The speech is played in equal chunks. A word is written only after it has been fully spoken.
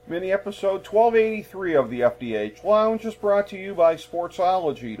Mini-episode 1283 of the FDH Lounge is brought to you by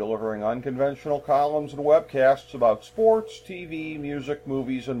Sportsology, delivering unconventional columns and webcasts about sports, TV, music,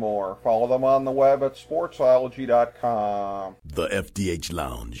 movies, and more. Follow them on the web at sportsology.com. The FDH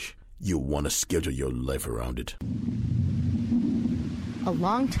Lounge. You'll want to schedule your life around it. A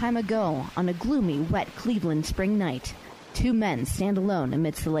long time ago, on a gloomy, wet Cleveland spring night, two men stand alone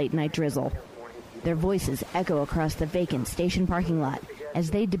amidst the late-night drizzle. Their voices echo across the vacant station parking lot as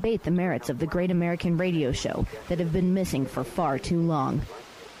they debate the merits of the great American radio show that have been missing for far too long.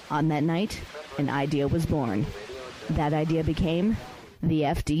 On that night, an idea was born. That idea became the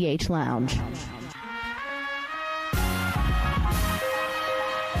FDH Lounge.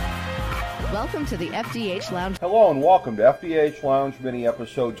 Welcome to the FDH Lounge. Hello and welcome to FDH Lounge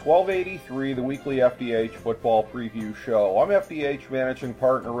mini-episode 1283, the weekly FDH football preview show. I'm FDH Managing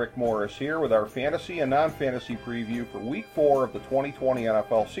Partner Rick Morris here with our fantasy and non-fantasy preview for Week 4 of the 2020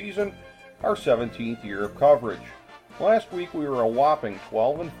 NFL season, our 17th year of coverage. Last week we were a whopping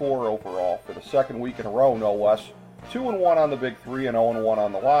 12-4 overall for the second week in a row, no less. 2-1 on the Big Three and 0-1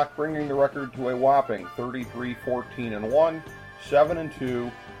 on the lock, bringing the record to a whopping 33-14-1,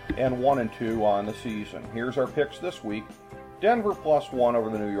 7-2, and 1-2 on the season. Here's our picks this week. Denver +1 over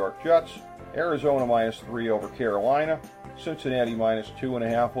the New York Jets, Arizona -3 over Carolina, Cincinnati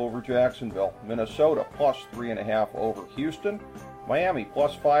 -2.5 over Jacksonville, Minnesota +3.5 over Houston, Miami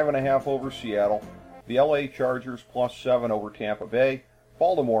 +5.5 over Seattle, the LA Chargers +7 over Tampa Bay,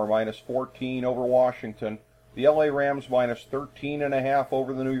 Baltimore -14 over Washington, the LA Rams -13.5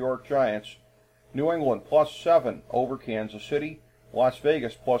 over the New York Giants, New England +7 over Kansas City, Las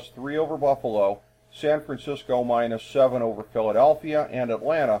Vegas +3 over Buffalo, San Francisco -7 over Philadelphia, and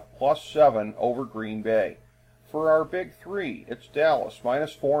Atlanta +7 over Green Bay. For our Big Three, it's Dallas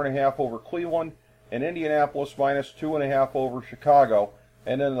 -4.5 over Cleveland, and Indianapolis -2.5 over Chicago.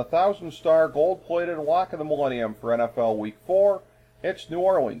 And in the 1,000-star gold-plated lock of the millennium for NFL Week 4, it's New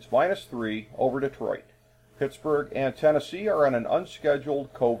Orleans -3 over Detroit. Pittsburgh and Tennessee are on an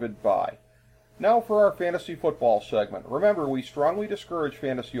unscheduled COVID bye. Now for our fantasy football segment. Remember, we strongly discourage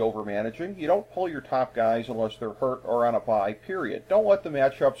fantasy overmanaging. You don't pull your top guys unless they're hurt or on a bye, period. Don't let the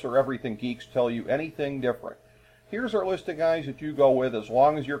matchups or everything geeks tell you anything different. Here's our list of guys that you go with as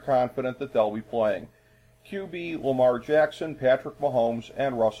long as you're confident that they'll be playing. QB, Lamar Jackson, Patrick Mahomes,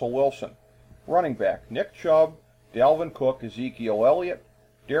 and Russell Wilson. Running back, Nick Chubb, Dalvin Cook, Ezekiel Elliott,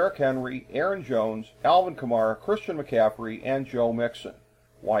 Derrick Henry, Aaron Jones, Alvin Kamara, Christian McCaffrey, and Joe Mixon.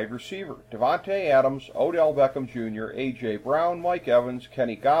 Wide receiver, Devontae Adams, Odell Beckham Jr., A.J. Brown, Mike Evans,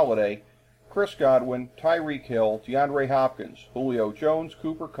 Kenny Golladay, Chris Godwin, Tyreek Hill, DeAndre Hopkins, Julio Jones,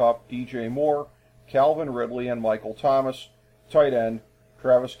 Cooper Kupp, DJ Moore, Calvin Ridley, and Michael Thomas. Tight end,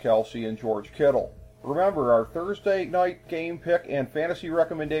 Travis Kelce and George Kittle. Remember, our Thursday night game pick and fantasy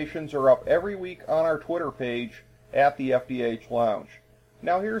recommendations are up every week on our Twitter page at the FDH Lounge.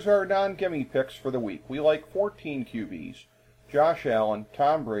 Now here's our non-gimme picks for the week. We like 14 QBs. Josh Allen,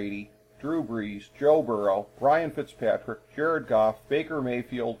 Tom Brady, Drew Brees, Joe Burrow, Ryan Fitzpatrick, Jared Goff, Baker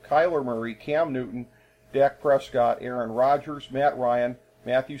Mayfield, Kyler Murray, Cam Newton, Dak Prescott, Aaron Rodgers, Matt Ryan,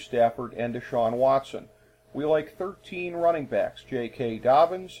 Matthew Stafford, and Deshaun Watson. We like 13 running backs. J.K.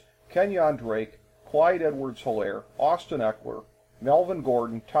 Dobbins, Kenyon Drake, Clyde Edwards-Helaire, Austin Eckler, Melvin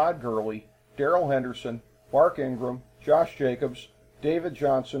Gordon, Todd Gurley, Darrell Henderson, Mark Ingram, Josh Jacobs, David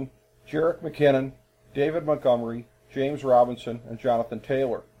Johnson, Jerick McKinnon, David Montgomery, James Robinson, and Jonathan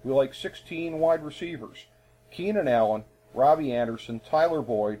Taylor. We like 16 wide receivers. Keenan Allen, Robbie Anderson, Tyler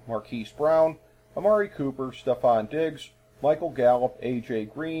Boyd, Marquise Brown, Amari Cooper, Stephon Diggs, Michael Gallup, A.J.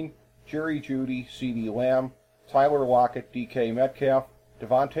 Green, Jerry Jeudy, C.D. Lamb, Tyler Lockett, D.K. Metcalf,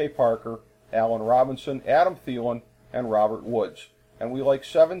 Devontae Parker, Allen Robinson, Adam Thielen, and Robert Woods. And we like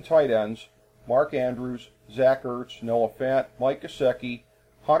 7 tight ends, Mark Andrews, Zach Ertz, Noah Fant, Mike Gesicki,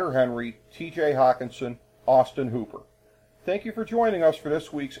 Hunter Henry, T.J. Hawkinson, Austin Hooper. Thank you for joining us for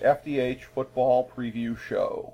this week's FDH Football Preview Show.